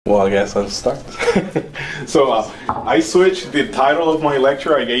Well, I guess I'll start. So I switched the title of my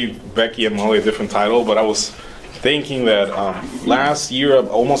lecture. I gave Becky and Molly a different title, but I was thinking that last year,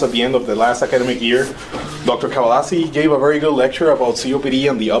 almost at the end of the last academic year, Dr. Cavallasi gave a very good lecture about COPD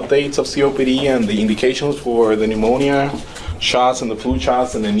and the updates of COPD and the indications for the pneumonia shots and the flu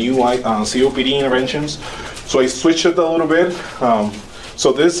shots and the new COPD interventions. So I switched it a little bit.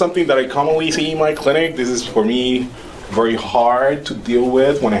 So this is something that I commonly see in my clinic. This is, for me, very hard to deal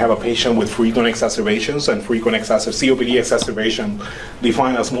with when I have a patient with frequent exacerbations, and frequent COPD exacerbation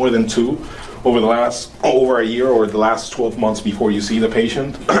defined as more than 2 over a year or the last 12 months before you see the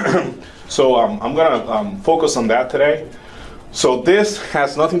patient. So I'm gonna focus on that today. So this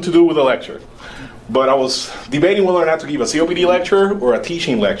has nothing to do with the lecture, but I was debating whether or not to give a COPD lecture or a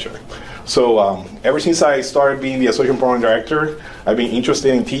teaching lecture. So ever since I started being the associate program director, I've been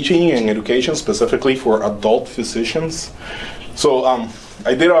interested in teaching and education, specifically for adult physicians. So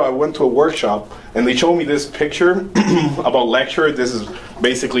I went to a workshop, and they showed me this picture about lecture. This is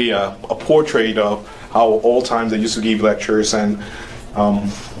basically a portrait of how old times they used to give lectures, and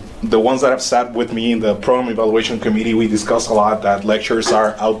the ones that have sat with me in the program evaluation committee, we discussed a lot that lectures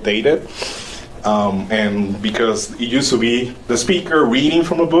are outdated, and because it used to be the speaker reading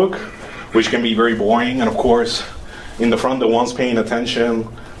from a book, which can be very boring, and of course, in the front, the ones paying attention,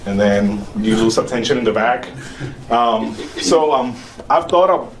 and then you lose attention in the back. I've thought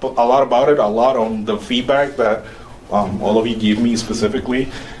a lot about it, a lot on the feedback that all of you give me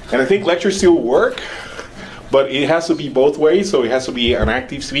specifically, and I think lectures still work, but it has to be both ways, so it has to be an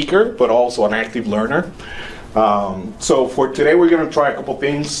active speaker, but also an active learner. So for today, we're gonna try a couple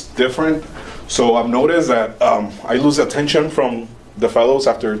things different. So I've noticed that I lose attention from the fellows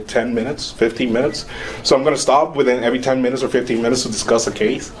after 10 minutes, 15 minutes. So I'm going to stop within every 10 minutes or 15 minutes to discuss a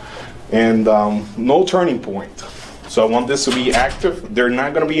case. And no turning point. So I want this to be active. There are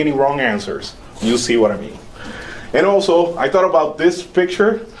not going to be any wrong answers. You'll see what I mean. And also, I thought about this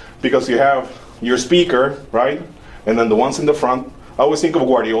picture because you have your speaker, right? And then the ones in the front. I always think of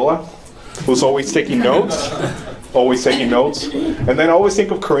Guardiola, who's always taking notes. Always taking notes. And then I always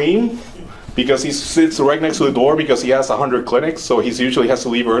think of Kareem, because he sits right next to the door because he has 100 clinics, so he usually has to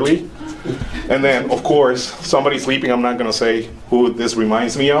leave early. And then, of course, somebody sleeping, I'm not going to say who this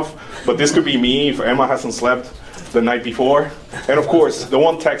reminds me of, but this could be me if Emma hasn't slept the night before. And of course, the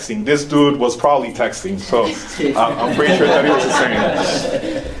one texting, this dude was probably texting, so I'm pretty sure that it was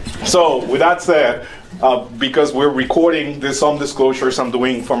the same. So with that said, because we're recording, there's some disclosures I'm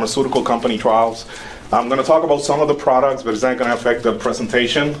doing pharmaceutical company trials. I'm going to talk about some of the products, but it's not going to affect the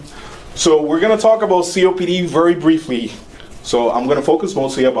presentation. So we're going to talk about COPD very briefly. So I'm going to focus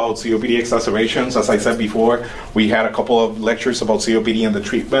mostly about COPD exacerbations. As I said before, we had a couple of lectures about COPD and the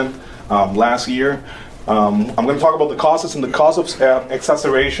treatment last year. I'm going to talk about the causes and the cause of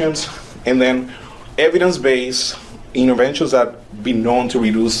exacerbations, and then evidence-based interventions that have been known to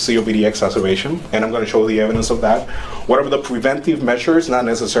reduce COPD exacerbation, and I'm going to show the evidence of that. What are the preventive measures, not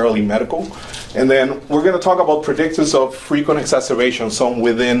necessarily medical? And then we're going to talk about predictors of frequent exacerbations, some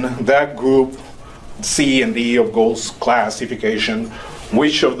within that group C and D of GOLD's classification.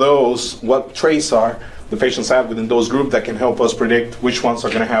 Which of those, what traits are the patients have within those groups that can help us predict which ones are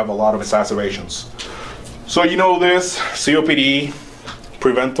going to have a lot of exacerbations. So you know this, COPD,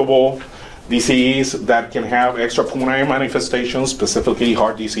 preventable disease that can have extrapulmonary manifestations, specifically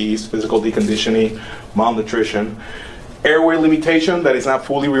heart disease, physical deconditioning, malnutrition. Airway limitation that is not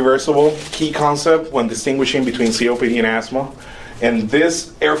fully reversible, key concept when distinguishing between COPD and asthma. And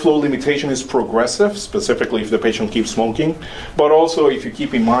this airflow limitation is progressive, specifically if the patient keeps smoking, but also if you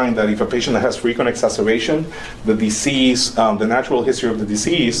keep in mind that if a patient has frequent exacerbation, the disease, the natural history of the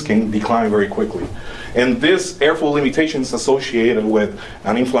disease can decline very quickly. And this airflow limitation is associated with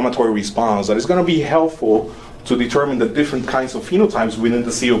an inflammatory response that is going to be helpful to determine the different kinds of phenotypes within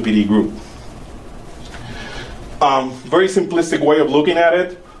the COPD group. Very simplistic way of looking at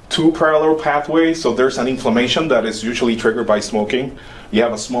it. 2 parallel pathways. So there's an inflammation that is usually triggered by smoking. You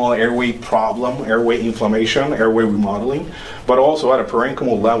have a small airway problem, airway inflammation, airway remodeling, but also at a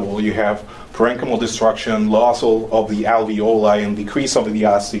parenchymal level, you have parenchymal destruction, loss of the alveoli, and decrease of the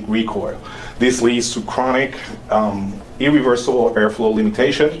diastolic recoil. This leads to chronic, irreversible airflow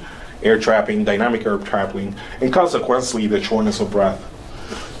limitation, air trapping, dynamic air trapping, and consequently the shortness of breath.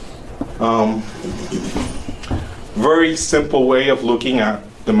 Very simple way of looking at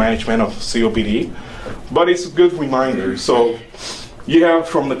the management of COPD, but it's a good reminder. So you have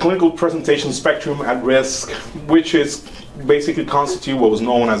from the clinical presentation spectrum at risk, which is basically constitute what was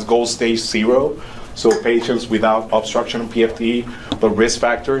known as GOLD stage 0. So patients without obstruction of PFT, but risk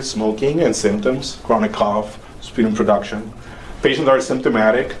factors, smoking and symptoms, chronic cough, sputum production. patients that are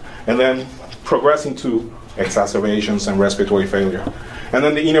symptomatic, and then progressing to exacerbations and respiratory failure. And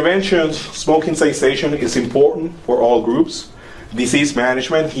then the interventions, smoking cessation is important for all groups. Disease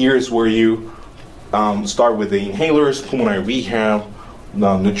management, here is where you start with the inhalers, pulmonary rehab,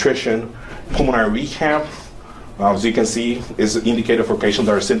 nutrition. Pulmonary rehab, as you can see, is indicated for patients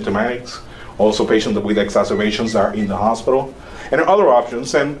that are symptomatic, also patients with exacerbations that are in the hospital, and other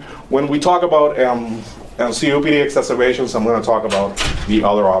options. And when we talk about COPD exacerbations, I'm going to talk about the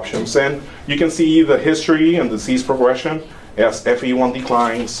other options. And you can see the history and disease progression as FEV1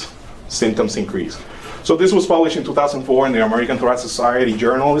 declines, symptoms increase. So this was published in 2004 in the American Thoracic Society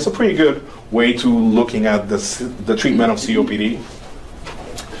Journal. It's a pretty good way to looking at the treatment of COPD.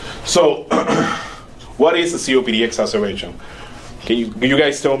 So what is a COPD exacerbation? Can you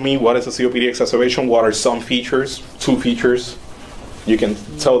guys tell me what is a COPD exacerbation? What are some features, 2 features? You can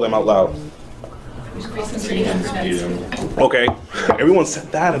tell them out loud. Okay, everyone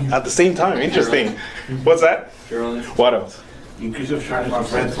said that at the same time. Interesting. What's that? What else? Increase of shortness of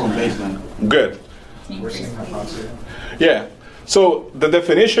breath from baseline. Good. Yeah. So the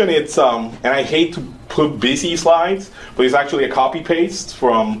definition, it's and I hate to put busy slides, but it's actually a copy paste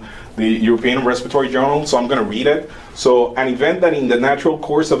from the European Respiratory Journal, so I'm going to read it. So an event that in the natural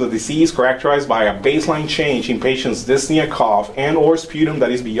course of the disease characterized by a baseline change in patient's dyspnea, cough, and or sputum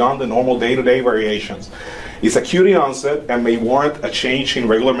that is beyond the normal day-to-day variations. It's acute in onset and may warrant a change in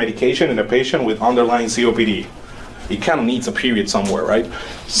regular medication in a patient with underlying COPD. It kind of needs a period somewhere, right?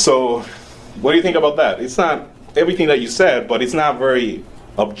 So what do you think about that? It's not everything that you said, but it's not very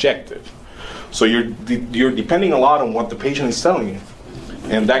objective. So you're depending a lot on what the patient is telling you.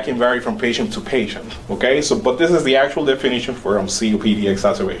 And that can vary from patient to patient, okay? So, but this is the actual definition for COPD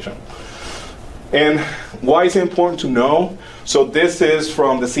exacerbation. And why is it important to know? So this is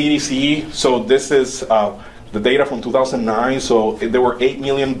from the CDC. So this is the data from 2009. So there were 8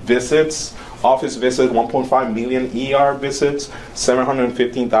 million visits, office visits, 1.5 million ER visits,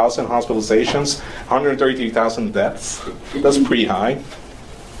 715,000 hospitalizations, 133,000 deaths. That's pretty high.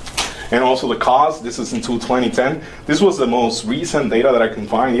 And also the cost, this is in 2010. This was the most recent data that I can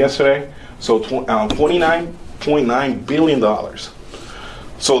find yesterday. So $49.9 billion.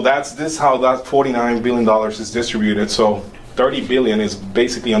 So this how that $49 billion is distributed. So 30 billion is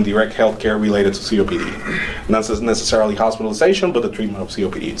basically on direct healthcare related to COPD. Not necessarily hospitalization, but the treatment of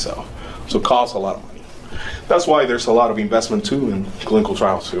COPD itself. So it costs a lot of money. That's why there's a lot of investment too in clinical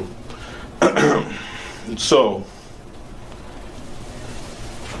trials too. So,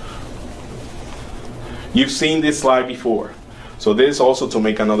 you've seen this slide before. So this is also to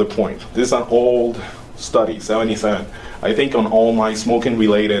make another point. This is an old study, 77. I think on all my smoking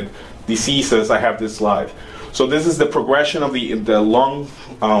related diseases, I have this slide. So this is the progression of the lung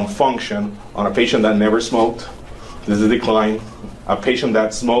function on a patient that never smoked. This is a decline. A patient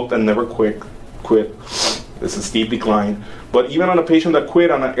that smoked and never quit. This is a steep decline. But even on a patient that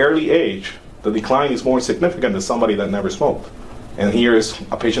quit on an early age, the decline is more significant than somebody that never smoked. And here is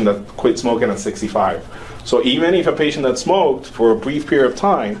a patient that quit smoking at 65. So even if a patient that smoked for a brief period of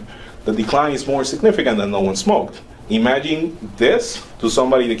time, the decline is more significant than no one smoked. Imagine this to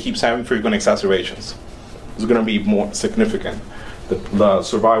somebody that keeps having frequent exacerbations. It's going to be more significant. The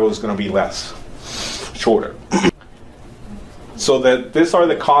survival is going to be less, shorter. So that these are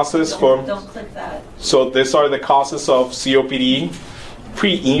the causes for. Don't click that. So these are the causes of COPD,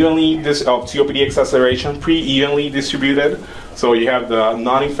 COPD exacerbation, pre-evenly distributed. So you have the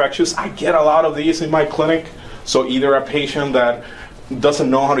non-infectious. I get a lot of these in my clinic. So either a patient that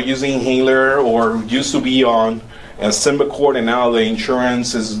doesn't know how to use the inhaler or used to be on a Symbicort and now the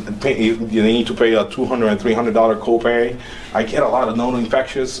insurance they need to pay a $200 and $300 copay. I get a lot of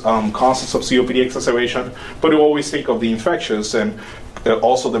non-infectious causes of COPD exacerbation, but you always think of the infectious and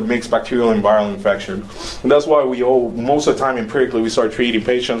also the mixed bacterial and viral infection. And that's why most of the time empirically we start treating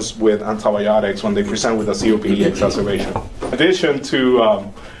patients with antibiotics when they present with a COPD exacerbation. In addition to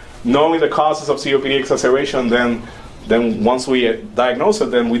knowing the causes of COPD exacerbation, then once we diagnose it,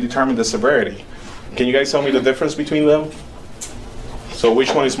 then we determine the severity. Can you guys tell me the difference between them? So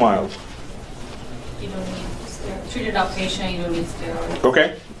which one is mild? You don't need steroids. Treated outpatient, you don't need steroids.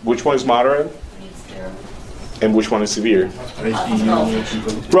 Okay. Which one is moderate? You need steroids. And which one is severe?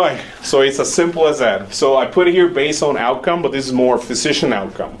 Right. So it's as simple as that. So I put it here based on outcome, but this is more physician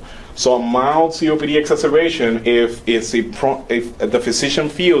outcome. So a mild COPD exacerbation, if the physician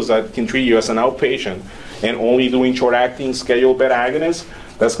feels that it can treat you as an outpatient and only doing short-acting scheduled beta agonists,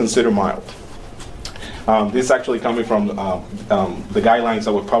 that's considered mild. This is actually coming from the guidelines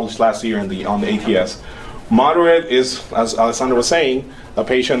that were published last year on the ATS. Moderate is, as Alessandra was saying, a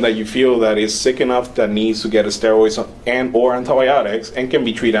patient that you feel that is sick enough that needs to get steroids and or antibiotics and can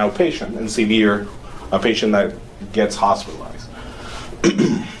be treated outpatient, and severe, a patient that gets hospitalized.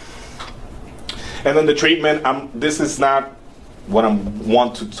 And then the treatment, this is not what I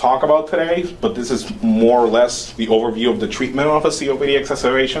want to talk about today, but this is more or less the overview of the treatment of a COPD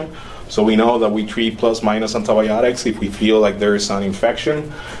exacerbation. So we know that we treat plus minus antibiotics if we feel like there is an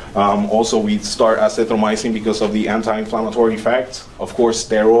infection. Also, we start azithromycin because of the anti-inflammatory effects. Of course,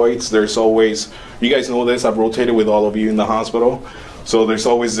 steroids, there's always, you guys know this, I've rotated with all of you in the hospital. So there's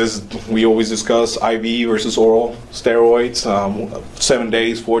always this, we always discuss IV versus oral steroids, 7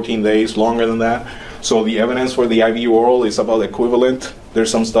 days, 14 days, longer than that. So the evidence for the IV oral is about equivalent.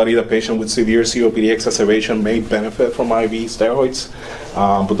 There's some study that patients with severe COPD exacerbation may benefit from IV steroids,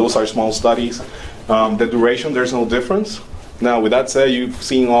 but those are small studies. The duration, there's no difference. Now, with that said, you've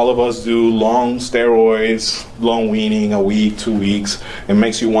seen all of us do long steroids, long weaning, a week, 2 weeks. It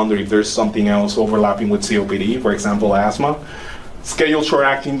makes you wonder if there's something else overlapping with COPD, for example, asthma. Scheduled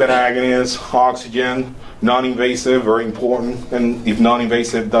short-acting beta agonists, oxygen, non-invasive, very important. And if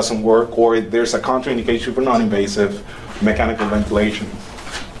non-invasive doesn't work, or if there's a contraindication for non-invasive, mechanical ventilation.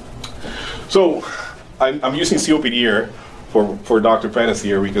 So I'm using COPD here for Dr. Perez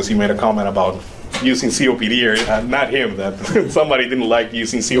here because he made a comment about using COPD here, not him, that somebody didn't like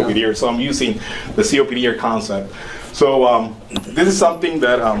using COPD here, so I'm using the COPD here concept. So this is something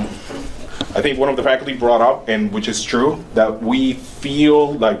that I think one of the faculty brought up, and which is true, that we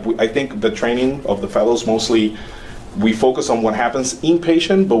feel like, I think the training of the fellows mostly, we focus on what happens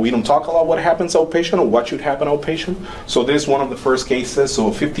inpatient, but we don't talk a lot what happens outpatient or what should happen outpatient. So this is one of the first cases. So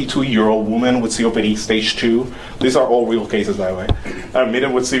a 52-year-old woman with COPD stage 2. These are all real cases, by the way.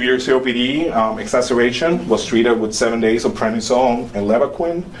 Admitted with severe COPD exacerbation, was treated with 7 days of prednisone and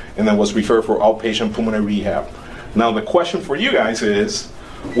Levaquin, and then was referred for outpatient pulmonary rehab. Now the question for you guys is,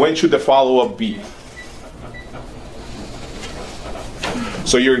 when should the follow-up be?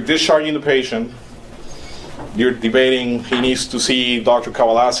 So you're discharging the patient, you're debating he needs to see Dr.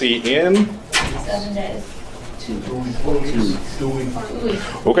 Cavallasi in? 7 days. 2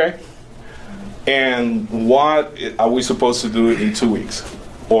 weeks. Okay. And what are we supposed to do in 2 weeks?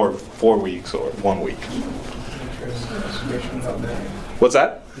 Or 4 weeks, or 1 week? What's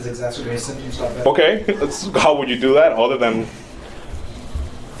that? Is exacerbated symptoms not better? Okay, how would you do that other than?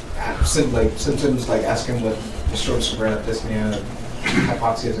 Symptoms like asking what shortness of breath, dyspnea,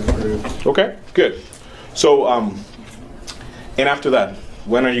 hypoxia has improved. Okay, good. So, and after that,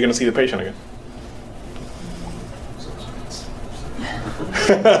 when are you going to see the patient again?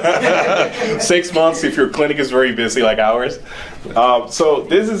 6 months if your clinic is very busy like ours. So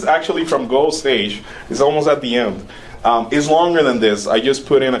this is actually from goal stage. It's almost at the end. It's longer than this. I just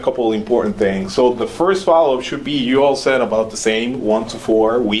put in a couple important things. So the first follow-up should be, you all said about the same, 1 to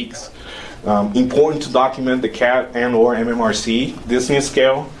 4 weeks. Important to document the CAT and or MMRC dyspnea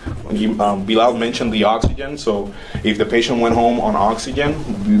scale. Bilal mentioned the oxygen, so if the patient went home on oxygen,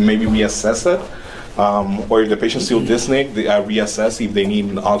 maybe reassess it. Or if the patient's still dyspneic, reassess if they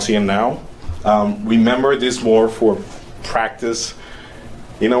need oxygen now. Remember this more for practice.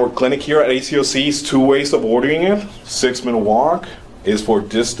 In our clinic here at ACOC, it's 2 ways of ordering it. 6-minute walk is for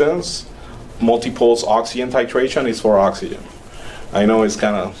distance. Multi-pulse oxygen titration is for oxygen. I know it's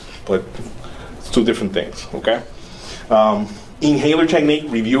kind of, but it's 2 different things, okay? Inhaler technique,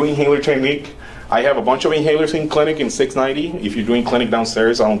 review inhaler technique. I have a bunch of inhalers in clinic in 690. If you're doing clinic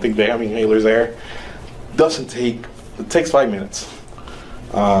downstairs, I don't think they have inhalers there. It takes 5 minutes.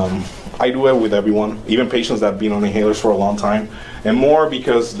 I do it with everyone, even patients that have been on inhalers for a long time. And more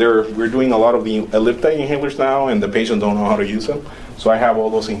because we're doing a lot of the Ellipta inhalers now, and the patients don't know how to use them. So I have all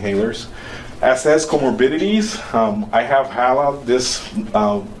those inhalers. Assess comorbidities. I have Hala this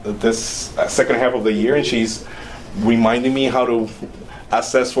second half of the year, and she's reminding me how to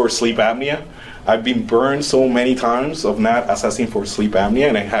assess for sleep apnea. I've been burned so many times of not assessing for sleep apnea,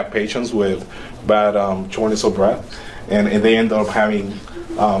 and I have patients with bad shortness of breath, and they end up having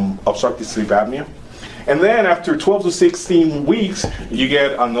obstructive sleep apnea. And then after 12 to 16 weeks, you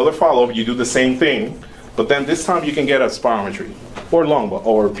get another follow-up. You do the same thing, but then this time you can get a spirometry or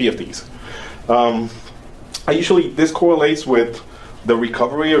or PFTs. This correlates with the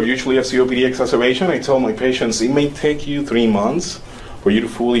recovery of usually a COPD exacerbation. I tell my patients it may take you 3 months for you to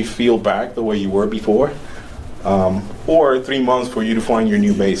fully feel back the way you were before, or 3 months for you to find your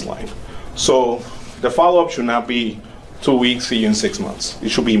new baseline. So the follow-up should not be 2 weeks, see you in 6 months. It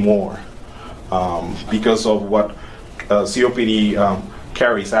should be more because of what COPD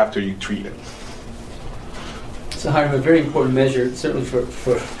carries after you treat it. So Hiram, a very important measure, certainly for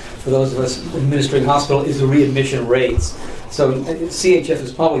for those of us administering hospital is the readmission rates. So CHF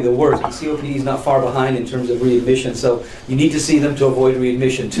is probably the worst, but COPD is not far behind in terms of readmission. So you need to see them to avoid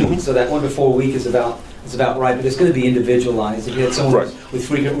readmission too. So that 1 to 4 week is about right, but it's going to be individualized. If you had someone with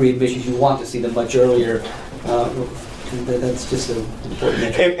frequent readmissions, you want to see them much earlier. That's just an important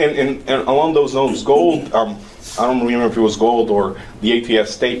metric. And along those notes, GOLD, I don't remember if it was GOLD or the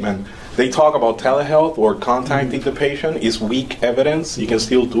ATS statement, they talk about telehealth or contacting the patient is weak evidence. You can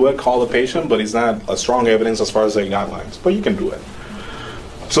still do it, call the patient, but it's not a strong evidence as far as the guidelines, but you can do it.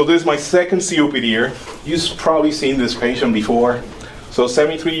 So this is my second COPD here. You've probably seen this patient before. So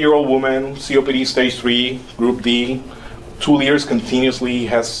 73-year-old woman, COPD stage 3, group D, 2 years continuously,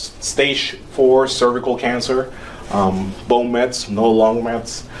 has stage 4 cervical cancer, bone mets, no lung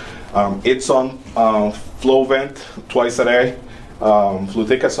mets. It's on Flovent twice a day.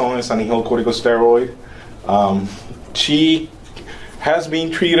 Fluticasone is an inhaled corticosteroid. She has been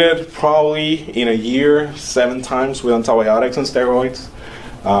treated probably in a year 7 times with antibiotics and steroids.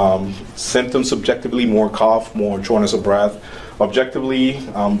 Symptoms subjectively, more cough, more shortness of breath. Objectively,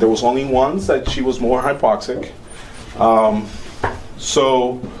 there was only once that she was more hypoxic.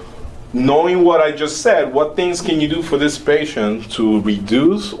 So knowing what I just said, what things can you do for this patient to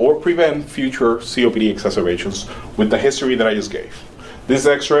reduce or prevent future COPD exacerbations with the history that I just gave? This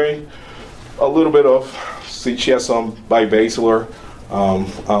x-ray, a little bit of, see, she has some bibasilar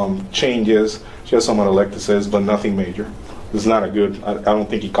changes. She has some atelectasis, but nothing major. This is not a good, I don't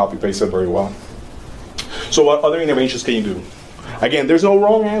think he copy-pasted very well. So what other interventions can you do? Again, there's no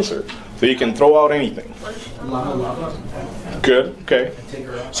wrong answer, so you can throw out anything. Good, okay.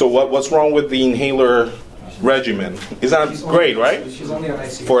 So what's wrong with the inhaler regimen? Is that great, right? She's only on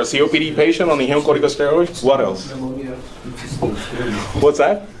ICU. For a COPD patient on inhaled corticosteroids? What else? Pneumonia. What's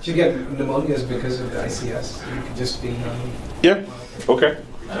that? She get pneumonias because of the ICS. You could just be. Yeah, okay.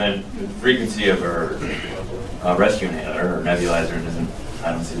 And then the frequency of her rescue inhaler or nebulizer isn't,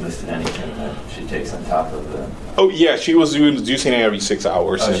 I don't see listed anything that she takes on top of the. Oh yeah, she was using it every 6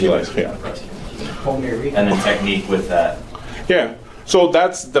 hours. Oh, she was, yeah. Pulmonary. And then technique with that. Yeah. So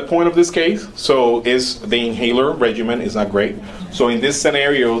that's the point of this case. So is the inhaler regimen is not great. So in this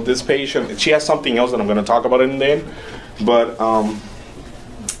scenario, this patient, she has something else that I'm going to talk about in the end, but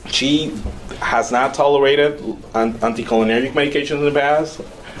she has not tolerated anticholinergic medications in the past.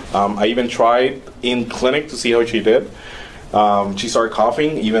 I even tried in clinic to see how she did. She started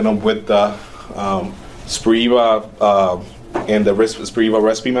coughing even with the Spiriva and the Spiriva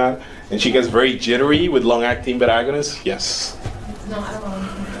Respimat, and she gets very jittery with long-acting beta agonists. Yes. No, I don't know.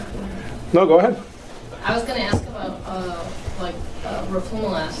 No, go ahead. I was going to ask about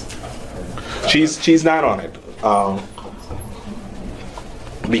roflumilast. She's not on it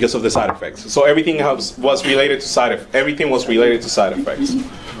because of the side effects. So everything was related to side effects. Everything was related to side effects.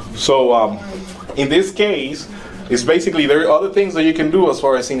 So in this case, it's basically there are other things that you can do as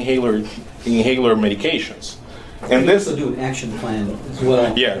far as inhaler medications. And we this also do an action plan as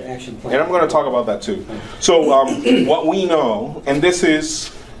well. Yeah, Action plan. and I'm going to talk about that too. So what we know, and this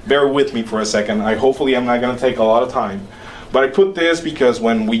is, bear with me for a second, hopefully I'm not going to take a lot of time, but I put this because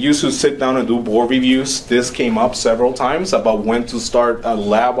when we used to sit down and do board reviews, this came up several times about when to start a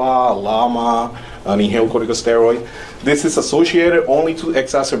LABA, a LAMA, an inhaled corticosteroid. This is associated only to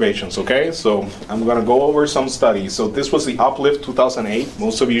exacerbations, okay? So I'm going to go over some studies. So this was the Uplift 2008.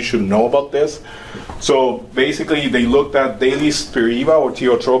 Most of you should know about this. So basically, they looked at daily Spiriva or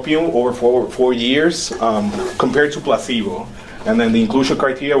tiotropium over 4 years compared to placebo. And then the inclusion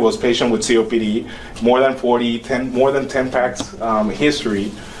criteria was patient with COPD, more than 10 packs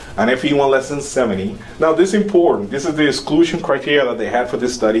history, and FE1 less than 70. Now this is important. This is the exclusion criteria that they had for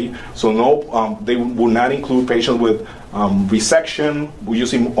this study. So no, they would not include patients with resection,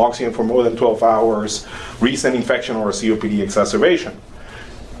 using oxygen for more than 12 hours, recent infection, or a COPD exacerbation.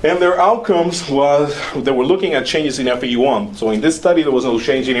 And their outcomes was they were looking at changes in FEV1. So in this study, there was no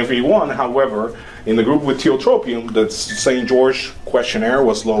change in FEV1. However, in the group with tiotropium, the St. George questionnaire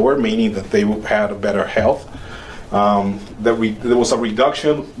was lower, meaning that they had a better health. There was a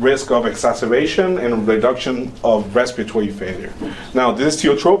reduction risk of exacerbation and a reduction of respiratory failure. Now, this is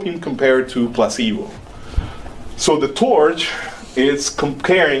tiotropium compared to placebo. So the torch is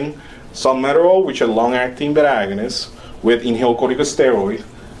comparing salmeterol, which is a long-acting beta agonist, with inhaled corticosteroid,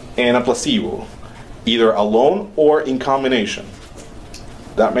 and a placebo, either alone or in combination.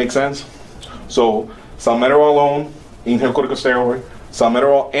 That makes sense? So salmeterol alone, inhaled corticosteroid,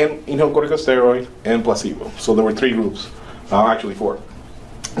 salmeterol and inhaled corticosteroid, and placebo. So there were 3 groups, actually 4.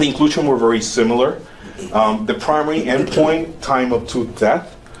 The inclusion were very similar. The primary endpoint, time up to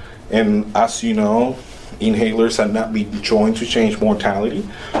death, and as you know, inhalers had not been shown to change mortality.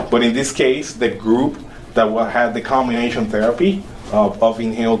 But in this case, the group that had the combination therapy of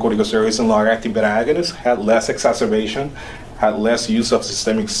inhaled corticosteroids and long-acting beta agonists had less exacerbation, had less use of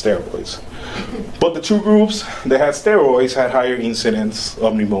systemic steroids. But the two groups that had steroids had higher incidence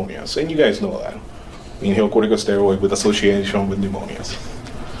of pneumonias, and you guys know that. Inhaled corticosteroid with association with pneumonias.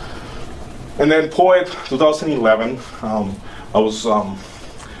 And then POET 2011,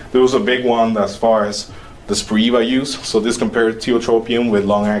 there was a big one as far as the Spiriva use. So this compared tiotropium with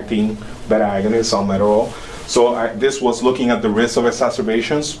long-acting beta agonists on Metarol. So this was looking at the risk of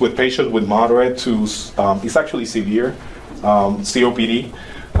exacerbations with patients with moderate to, it's actually severe, COPD.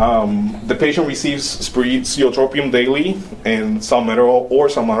 The patient receives tiotropium daily and salmeterol or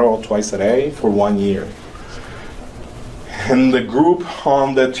salmeterol twice a day for 1 year. And the group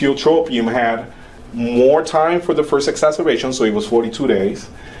on the tiotropium had more time for the first exacerbation, so it was 42 days,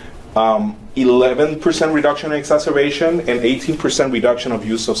 11% reduction in exacerbation, and 18% reduction of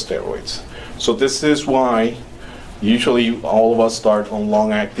use of steroids. So this is why usually all of us start on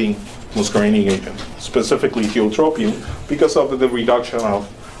long-acting muscarinic agent, specifically tiotropium, because of the reduction of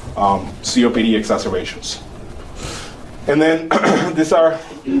COPD exacerbations. And then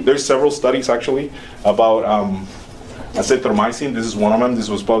there's several studies actually about azithromycin. This is one of them. This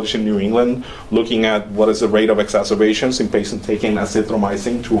was published in New England, looking at what is the rate of exacerbations in patients taking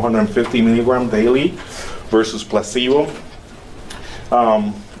azithromycin 250 milligram daily versus placebo.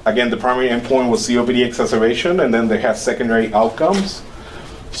 Again, the primary endpoint was COPD exacerbation, and then they had secondary outcomes.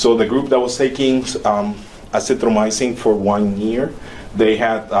 So the group that was taking azithromycin for 1 year, they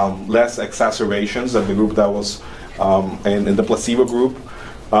had less exacerbations than the group that was in the placebo group.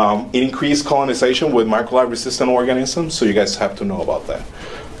 Increased colonization with microlide-resistant organisms, so you guys have to know about that.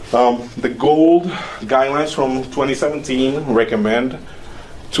 The GOLD guidelines from 2017 recommend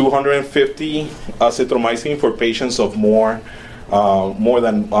 250 azithromycin for patients of more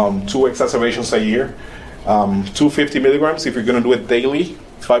than 2 exacerbations a year. 250 milligrams if you're going to do it daily,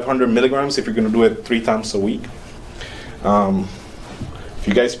 500 milligrams if you're going to do it 3 times a week. If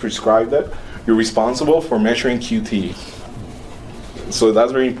you guys prescribe that, you're responsible for measuring QT. So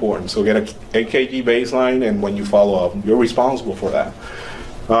that's very important. So get a EKG baseline, and when you follow up, you're responsible for that.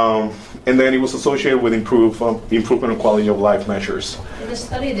 And then it was associated with improvement of quality of life measures. In the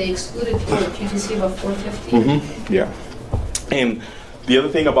study, they excluded for QTc about 450. Mm-hmm. Yeah. And the other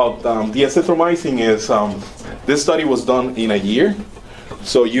thing about the azithromycin is this study was done in a year,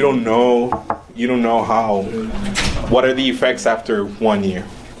 so you don't know what are the effects after 1 year.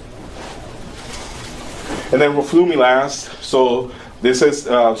 And then roflumilast. So this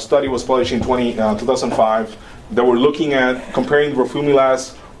study was published in 2005. They were looking at comparing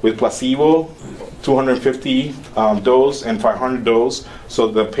roflumilast with placebo, 250 dose and 500 dose. So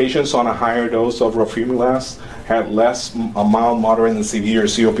the patients on a higher dose of roflumilast had less mild, moderate, and severe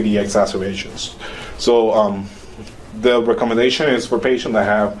COPD exacerbations. So the recommendation is for patients that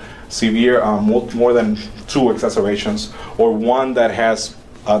have severe, more than 2 exacerbations, or one that has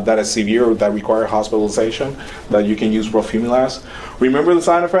that is severe or that require hospitalization, that you can use roflumilast. Remember the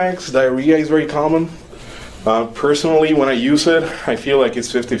side effects? Diarrhea is very common. Personally, when I use it, I feel like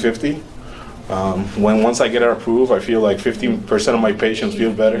it's 50-50. Once I get it approved, I feel like 50% of my patients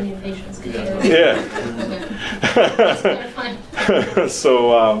feel better. Yeah.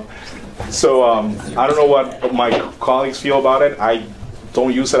 So I don't know what my colleagues feel about it. I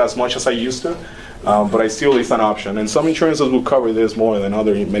don't use it as much as I used to. But I still, it's an option. And some insurances will cover this more than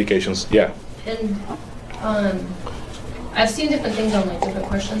other medications. Yeah. And I've seen different things on like different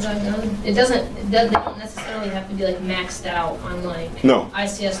questions I've done. They don't necessarily have to be like maxed out on like no.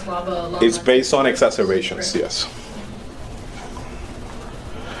 ICS, LABA. It's based on exacerbations, right. Yes.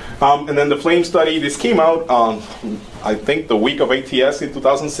 And then the FLAME study, this came out I think the week of ATS in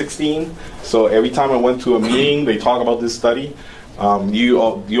 2016. So every time I went to a meeting, they talk about this study. You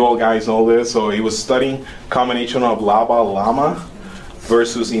all guys know this. So it was studying combination of LABA-LAMA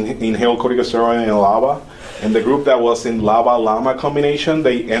versus inhaled corticosteroid and LABA. And the group that was in LABA-LAMA combination,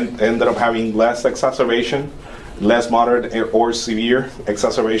 they ended up having less exacerbation, less moderate or severe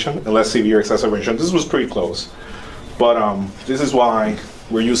exacerbation, and less severe exacerbation. This was pretty close. But this is why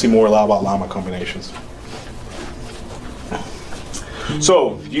we're using more LABA-LAMA combinations.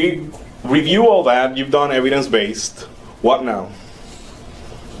 So you review all that. You've done evidence-based. What now?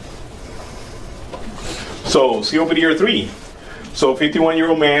 So COPD year 3. So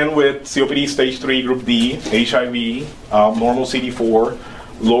 51-year-old man with COPD stage 3, group D, HIV, normal CD4,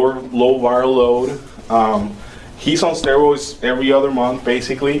 low viral load. He's on steroids every other month,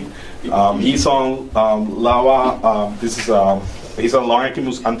 basically. He's on LABA. This is It's a long-acting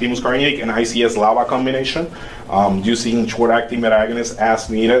antimuscarinic and ICS LABA combination, using short-acting meta-agonists as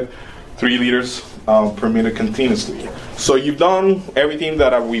needed, 3 liters per minute continuously. So you've done everything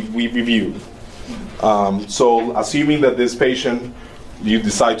that we've reviewed. So assuming that this patient, you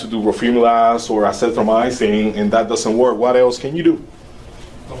decide to do roflumilast or azithromycin and that doesn't work, what else can you do?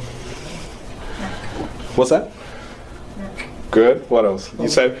 What's that? Good. What else? You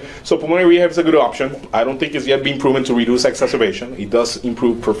said, so pulmonary rehab is a good option. I don't think it's yet been proven to reduce exacerbation. It does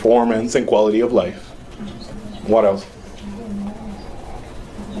improve performance and quality of life. What else?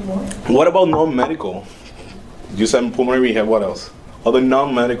 What about non-medical? You said pulmonary rehab, what else? Other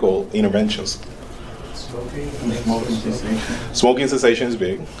non-medical interventions. Smoking cessation is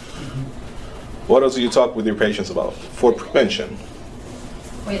big. What else do you talk with your patients about for prevention?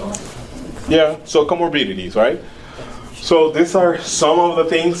 Weight loss. Yeah, so comorbidities, right? So these are some of the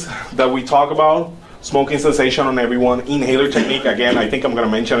things that we talk about. Smoking cessation on everyone. Inhaler technique, again, I think I'm going to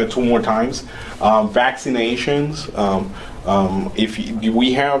mention it 2 more times. Vaccinations.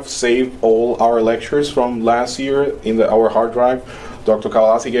 We have saved all our lectures from last year in our hard drive. Dr.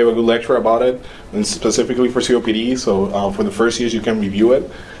 Kalassi gave a good lecture about it, and specifically for COPD, so for the first years you can review it.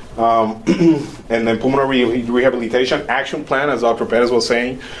 And then pulmonary rehabilitation action plan, as Dr. Perez was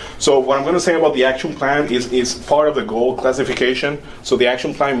saying. So what I'm going to say about the action plan is part of the goal classification. So the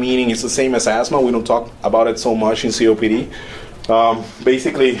action plan meaning is the same as asthma. We don't talk about it so much in COPD.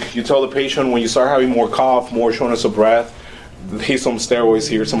 Basically, you tell the patient when you start having more cough, more shortness of breath, here's some steroids,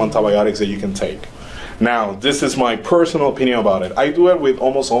 here's some antibiotics that you can take. Now, this is my personal opinion about it. I do it with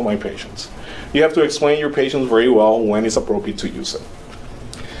almost all my patients. You have to explain your patients very well when it's appropriate to use it.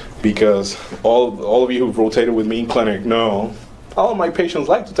 Because all of you who've rotated with me in clinic know all of my patients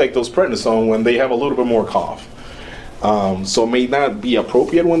like to take those prednisone when they have a little bit more cough. So it may not be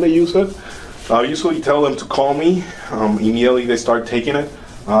appropriate when they use it. I usually tell them to call me. Immediately they start taking it.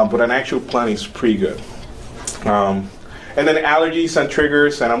 But an actual plan is pretty good. And then allergies and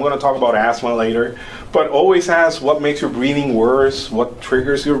triggers, and I'm going to talk about asthma later. But always ask what makes your breathing worse, what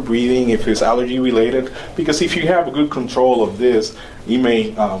triggers your breathing, if it's allergy related. Because if you have a good control of this, you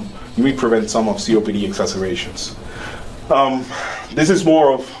may prevent some of COPD exacerbations. This is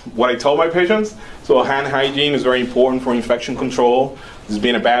more of what I tell my patients. So hand hygiene is very important for infection control. There's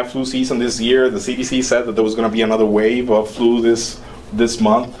been a bad flu season this year. The CDC said that there was going to be another wave of flu this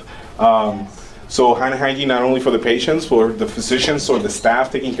month. So hand hygiene not only for the patients, for the physicians or the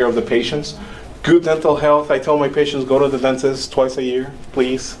staff taking care of the patients. Good dental health. I tell my patients go to the dentist twice a year,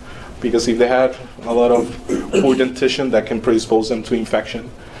 please, because if they had a lot of poor dentition, that can predispose them to infection.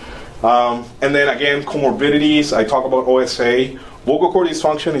 And then again, comorbidities. I talk about OSA. Vocal cord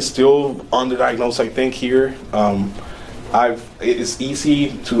dysfunction is still underdiagnosed, I think, here. It's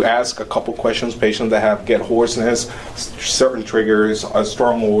easy to ask a couple questions. Patients that get hoarseness, certain triggers,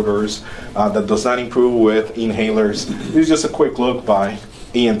 strong odors, that does not improve with inhalers. This is just a quick look by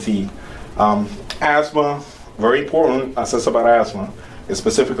ENT. Asthma, very important. Assess about asthma,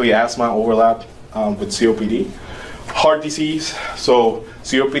 specifically asthma overlap with COPD. Heart disease. So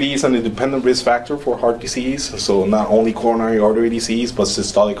COPD is an independent risk factor for heart disease. So not only coronary artery disease, but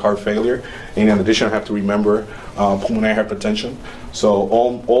systolic heart failure. And in addition, I have to remember pulmonary hypertension. So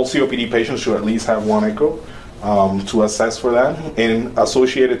all COPD patients should at least have 1 echo to assess for that. And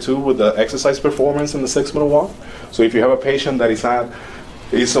associated too with the exercise performance in the 6-minute walk. So if you have a patient that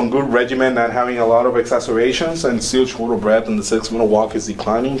is on good regimen, not having a lot of exacerbations and still short of breath and the 6-minute walk is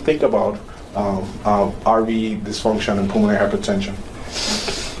declining, think about RV dysfunction and pulmonary hypertension.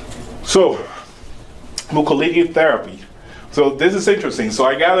 So, mucolytic therapy. So this is interesting. So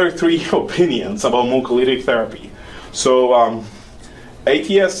I gathered 3 opinions about mucolytic therapy. So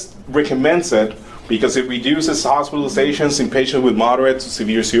ATS recommends it because it reduces hospitalizations in patients with moderate to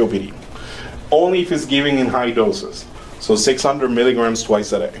severe COPD. Only if it's given in high doses. So 600 milligrams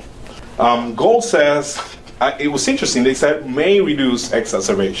twice a day. Gold says, it was interesting, they said may reduce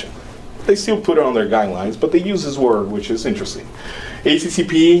exacerbation. They still put it on their guidelines, but they use this word, which is interesting.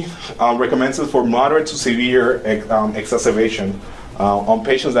 ACCP recommends it for moderate to severe exacerbation on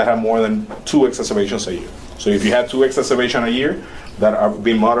patients that have more than 2 exacerbations a year. So if you have 2 exacerbations a year that are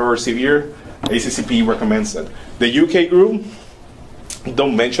being moderate or severe, ACCP recommends it. The UK group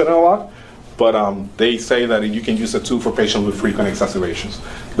don't mention it a lot, but they say that you can use it too for patients with frequent exacerbations.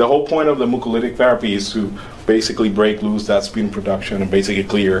 The whole point of the mucolytic therapy is to basically break loose that sputum production and basically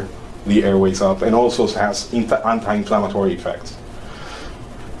clear the airways up, and also has anti-inflammatory effects.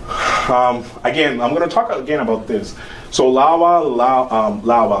 Again, I'm going to talk again about this. So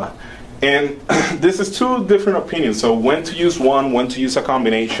LABA And this is two different opinions. So when to use one, when to use a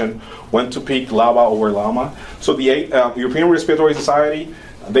combination, when to pick LABA over LAMA. So the European Respiratory Society,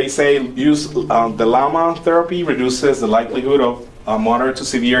 they say use the LAMA therapy reduces the likelihood of moderate to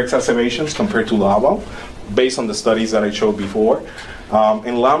severe exacerbations compared to LABA, based on the studies that I showed before.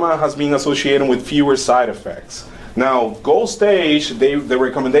 And LAMA has been associated with fewer side effects. Now, gold stage, the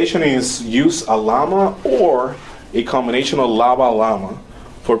recommendation is use a LAMA or a combination of LABA-LAMA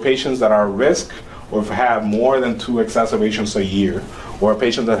for patients that are at risk or have more than 2 exacerbations a year, or a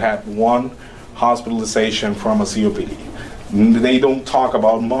patient that had 1 hospitalization from a COPD. They don't talk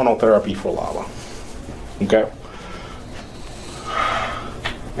about monotherapy for LABA. Okay?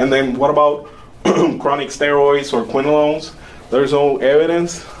 And then what about chronic steroids or quinolones? There's no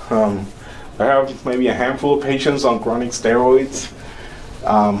evidence. I have maybe a handful of patients on chronic steroids.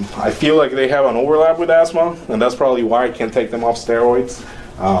 I feel like they have an overlap with asthma, and that's probably why I can't take them off steroids.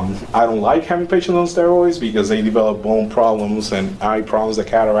 I don't like having patients on steroids because they develop bone problems and eye problems, the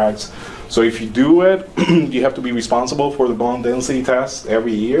cataracts. So if you do it, you have to be responsible for the bone density test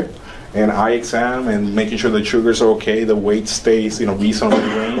every year, and eye exam, and making sure the sugars are okay, the weight stays in a reasonable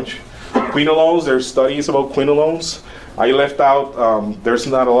range. Quinolones, there's studies about quinolones. I left out, there's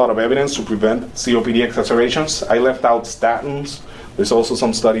not a lot of evidence to prevent COPD exacerbations. I left out statins. There's also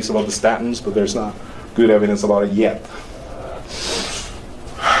some studies about the statins, but there's not good evidence about it yet.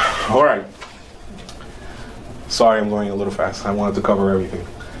 All right. Sorry, I'm going a little fast. I wanted to cover everything.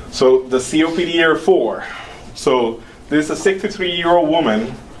 So the COPD year 4. So this is a 63-year-old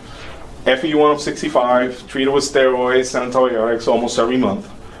woman, FEV1 of 65, treated with steroids and antibiotics almost every month.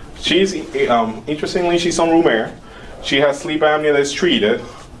 She's, interestingly, she's on room air. She has sleep apnea that's treated,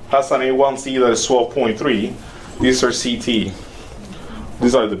 has an A1C that is 12.3. These are CT.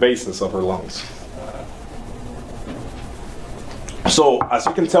 These are the basis of her lungs. So as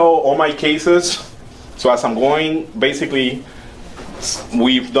you can tell, all my cases, so as I'm going, basically,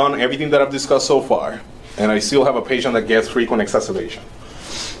 we've done everything that I've discussed so far, and I still have a patient that gets frequent exacerbation.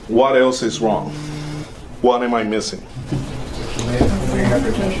 What else is wrong? What am I missing?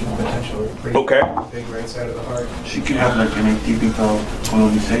 Okay. Big right side of the heart. She could have like an atypical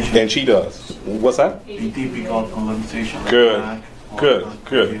colonization. And she does. What's that? Atypical colonization. Good. Good.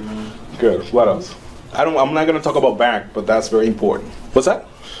 Good. Good. What else? I'm not going to talk about back, but that's very important. What's that?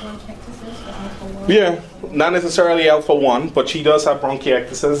 Yeah, not necessarily alpha 1, but she does have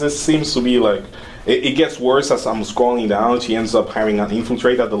bronchiectasis. It seems to be like, it gets worse as I'm scrolling down. She ends up having an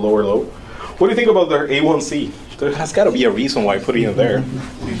infiltrate at the lower lobe. What do you think about their A1C? There has got to be a reason why putting it there.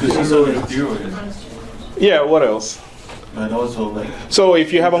 Because she's already steroid. Yeah, what else? But also like. So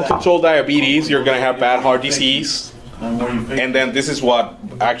if you have uncontrolled diabetes, you're going to have bad heart disease. And then this is what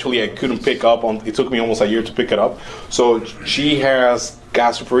actually I couldn't pick up on. It took me almost a year to pick it up. So she has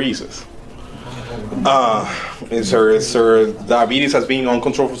gastroparesis. Her diabetes has been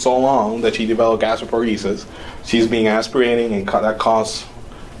uncontrolled for so long that she developed gastroparesis. She's being aspirating, and that caused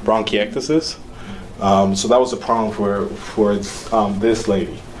bronchiectasis. So that was a problem for this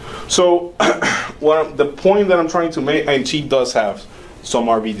lady. So the point that I'm trying to make, and she does have some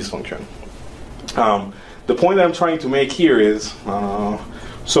RV dysfunction. The point that I'm trying to make here is,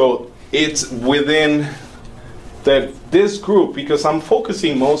 so it's within this group, because I'm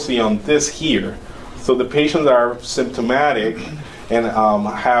focusing mostly on this here. So the patients that are symptomatic and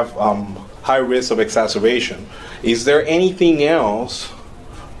have high risk of exacerbation. Is there anything else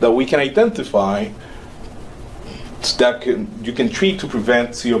that we can identify that you can treat to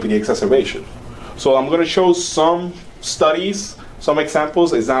prevent COPD exacerbation? So I'm going to show some studies, some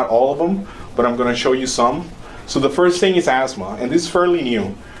examples. It's not all of them, but I'm going to show you some. So the first thing is asthma, and this is fairly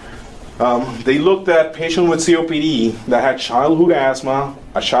new. They looked at patients with COPD that had childhood asthma,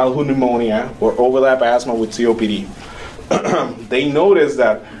 a childhood pneumonia, or overlap asthma with COPD. They noticed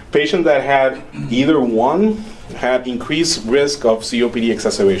that patients that had either one had increased risk of COPD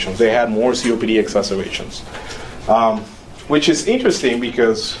exacerbations. They had more COPD exacerbations, which is interesting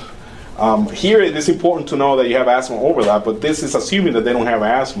because here it is important to know that you have asthma overlap, but this is assuming that they don't have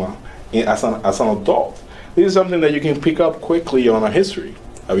asthma as an adult. This is something that you can pick up quickly on a history.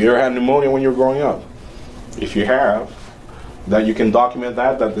 Have you ever had pneumonia when you were growing up? If you have, that you can document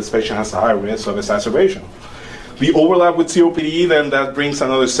that this patient has a high risk of exacerbation. The overlap with COPD, then that brings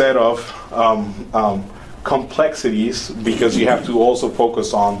another set of complexities, because you have to also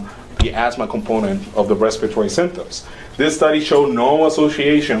focus on the asthma component of the respiratory symptoms. This study showed no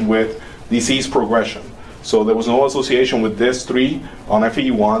association with disease progression. So there was no association with this 3 on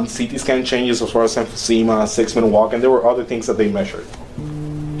FEV1, CT scan changes as far as emphysema, 6-minute walk, and there were other things that they measured.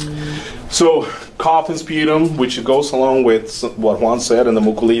 So cough and sputum, which goes along with what Juan said in the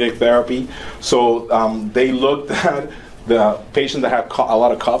mucolytic therapy. So they looked at the patient that had a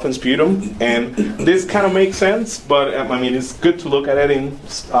lot of cough and sputum, and this kind of makes sense, but I mean, it's good to look at it in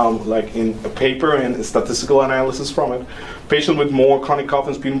like in a paper and statistical analysis from it. Patients with more chronic cough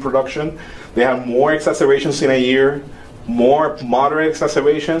and sputum production, they have more exacerbations in a year, more moderate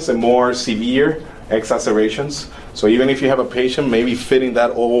exacerbations, and more severe exacerbations. So even if you have a patient maybe fitting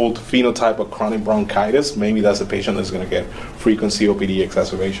that old phenotype of chronic bronchitis, maybe that's a patient that's going to get frequent COPD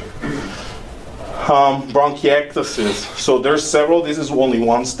exacerbation. Bronchiectasis. So there's several. This is only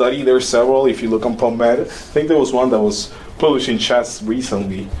one study. There's several. If you look on PubMed, I think there was one that was published in Chest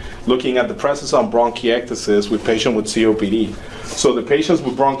recently, looking at the presence of bronchiectasis with patients with COPD. So the patients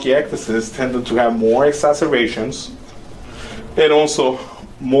with bronchiectasis tended to have more exacerbations, and also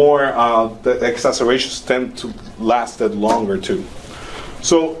more, the exacerbations tend to last longer too.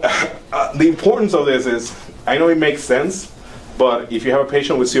 So the importance of this is, I know it makes sense, but if you have a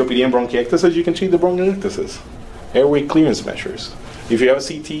patient with COPD and bronchiectasis, you can treat the bronchiectasis. Airway clearance measures. If you have a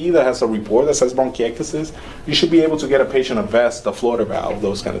CTE that has a report that says bronchiectasis, you should be able to get a patient a vest, a floater valve,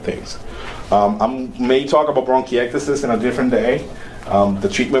 those kind of things. I may talk about bronchiectasis in a different day. The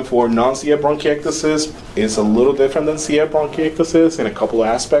treatment for non-CF bronchiectasis is a little different than CF bronchiectasis in a couple of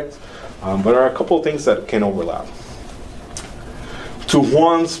aspects, but there are a couple of things that can overlap. To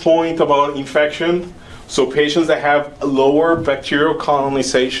Juan's point about infection, so patients that have lower bacterial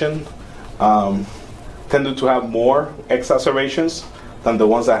colonization tended to have more exacerbations than the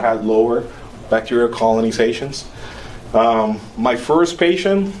ones that had lower bacterial colonizations. My first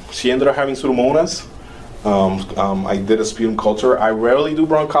patient, she ended up having Pseudomonas. I did a sputum culture. I rarely do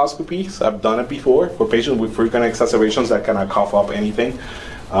bronchoscopies. I've done it before for patients with frequent exacerbations that cannot cough up anything,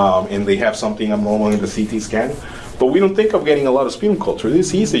 and they have something abnormal in the CT scan. But we don't think of getting a lot of sputum culture.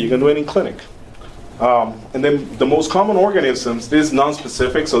 It's easy. You can do it in clinic. And then the most common organisms, this is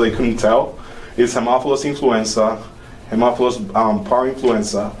non-specific, so they couldn't tell, is Haemophilus influenza, Haemophilus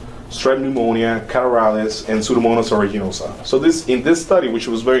parainfluenza, strep pneumonia, Catarrhalis, and Pseudomonas aeruginosa. So this, in this study, which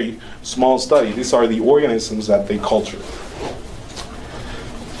was a very small study, these are the organisms that they cultured.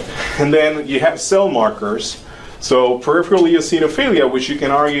 And then you have cell markers. So peripheral eosinophilia, which you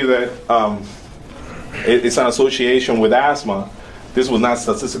can argue that it's an association with asthma. This was not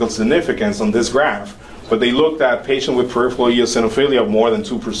statistical significance on this graph, but they looked at patients with peripheral eosinophilia of more than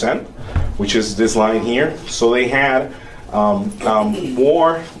 2%, which is this line here. So they had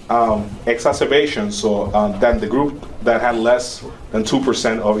more exacerbations than the group that had less than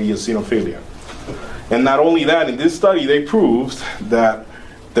 2% of eosinophilia. And not only that, in this study, they proved that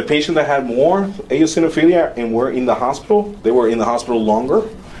the patient that had more eosinophilia and were in the hospital, they were in the hospital longer,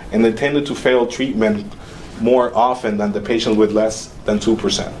 and they tended to fail treatment more often than the patient with less than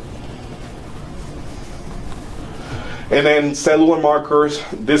 2%. And then cellular markers,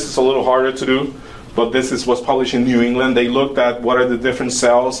 this is a little harder to do, but this is what's published in New England. They looked at what are the different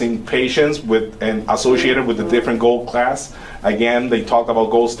cells in patients with and associated with the different GOLD class. Again, they talk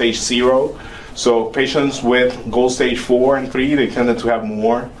about GOLD stage 0. So patients with GOLD stage 4 and 3, they tended to have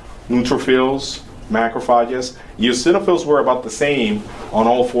more neutrophils, macrophages. Eosinophils were about the same on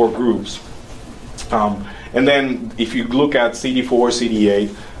all 4 groups. And then if you look at CD4,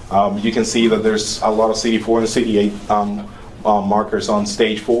 CD8, you can see that there's a lot of CD4 and CD8 markers on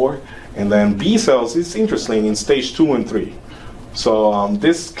stage 4. And then B cells is interesting in stage 2 and 3. So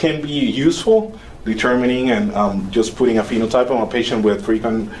this can be useful determining and just putting a phenotype on a patient with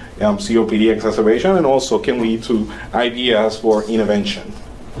frequent COPD exacerbation, and also can lead to ideas for intervention.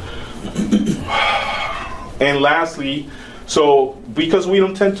 And lastly, so because we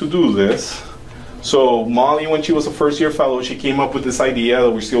don't tend to do this, so Molly, when she was a first-year fellow, she came up with this idea that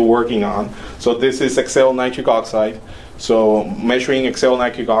we're still working on. So this is exhaled nitric oxide. So measuring exhaled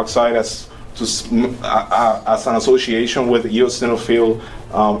nitric oxide as an association with eosinophil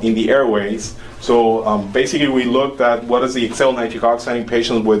in the airways. So basically we looked at what is the exhaled nitric oxide in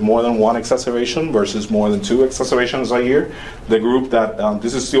patients with more than 1 exacerbation versus more than 2 exacerbations a year. The group that,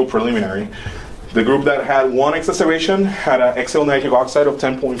 this is still preliminary, the group that had 1 exacerbation had an exhaled nitric oxide of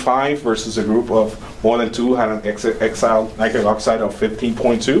 10.5 versus a group of more than 2 had an exhaled nitric oxide of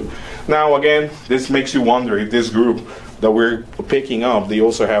 15.2. Now again, this makes you wonder if this group that we're picking up, they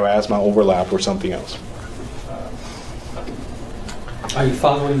also have asthma overlap or something else. Are you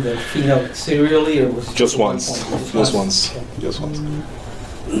following the pheno serially, or was it just once? Just once. Just once.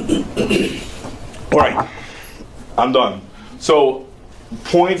 All right, I'm done. So,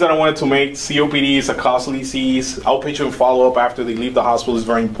 points that I wanted to make: COPD is a costly disease. Outpatient follow-up after they leave the hospital is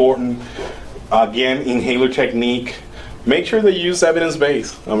very important. Again, inhaler technique. Make sure that you use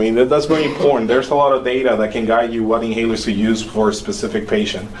evidence-based. I mean, that's very important. There's a lot of data that can guide you what inhalers to use for a specific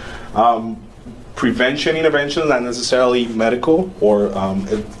patient. Prevention interventions, not necessarily medical or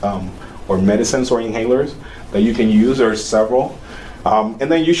medicines or inhalers that you can use. There are several.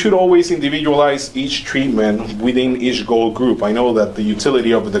 And then you should always individualize each treatment within each goal group. I know that the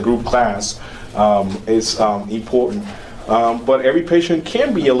utility of the group class is important. But every patient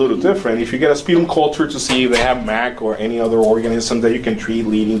can be a little different. If you get a sputum culture to see if they have MAC or any other organism that you can treat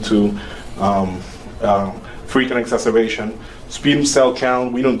leading to frequent exacerbation. Sputum cell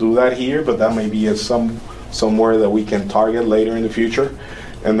count, we don't do that here, but that may be somewhere that we can target later in the future.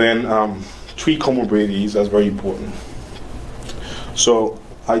 And then treat comorbidities, that's very important. So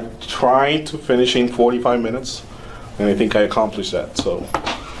I tried to finish in 45 minutes, and I think I accomplished that. So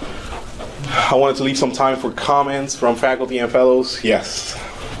I wanted to leave some time for comments from faculty and fellows. Yes.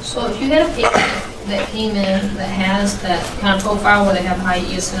 So if you had a patient that came in that has that kind of profile where they have high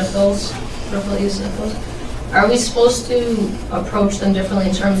eosinophils, peripheral eosinophils, are we supposed to approach them differently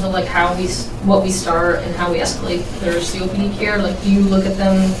in terms of like what we start and how we escalate their COPD care? Like, do you look at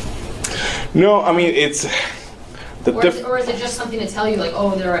them? No, I mean it's or is it just something to tell you like,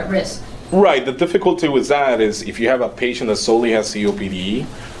 oh, they're at risk? Right. The difficulty with that is if you have a patient that solely has COPD,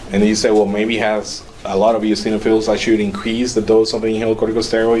 and then you say, well, maybe has a lot of eosinophils, I should increase the dose of the inhaled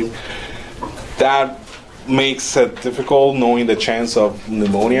corticosteroid. That makes it difficult knowing the chance of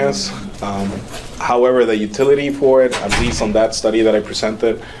pneumonias. However, the utility for it, at least on that study that I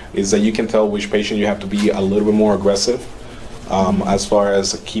presented, is that you can tell which patient you have to be a little bit more aggressive as far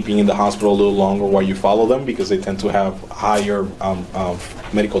as keeping in the hospital a little longer while you follow them, because they tend to have higher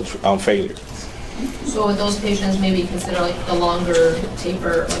medical failure. So would those patients maybe consider like the longer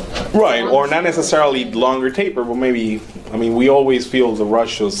taper? Right, or not necessarily longer taper, but maybe, I mean, we always feel the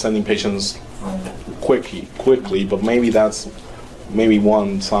rush of sending patients quickly, but maybe that's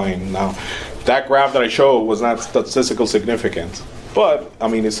one sign. Now, that graph that I showed was not statistical significant, but I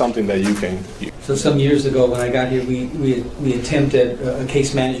mean, it's something that you can use. So some years ago when I got here, we attempted a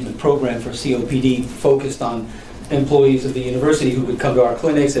case management program for COPD focused on employees of the university who would come to our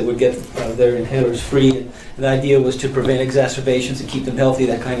clinics that would get their inhalers free. And the idea was to prevent exacerbations and keep them healthy,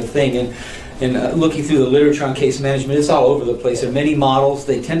 that kind of thing. And looking through the literature on case management, it's all over the place. There are many models.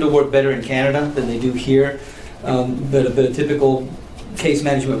 They tend to work better in Canada than they do here. But a typical case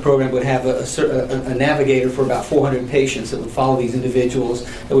management program would have a navigator for about 400 patients that would follow these individuals.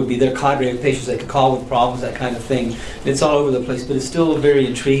 That would be their cadre of patients they could call with problems, that kind of thing. It's all over the place, but it's still very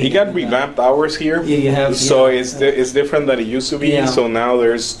intriguing. You got revamped hours here. Yeah, you have. So it's different than it used to be. Yeah. So now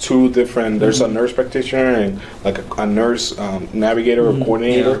there's two different. There's a nurse practitioner and like a nurse navigator or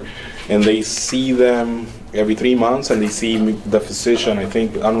coordinator, and they see them every 3 months, and they see the physician. I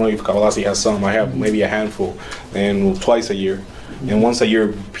don't know if Kawalasi has some. I have maybe a handful, and twice a year. And once a year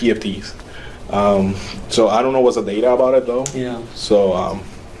PFTs. So I don't know what's the data about it though. Yeah. So,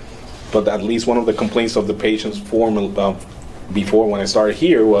 but at least one of the complaints of the patients before when I started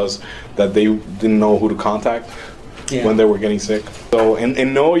here was that they didn't know who to contact when they were getting sick. So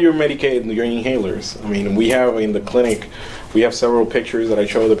and know your Medicaid, your inhalers. I mean, we have in the clinic, we have several pictures that I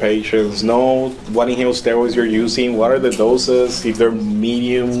show the patients. Know what inhaled steroids you're using, what are the doses, if they're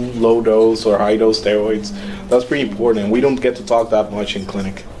medium, low dose, or high dose steroids. That's pretty important, and we don't get to talk that much in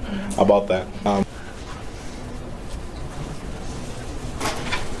clinic about that.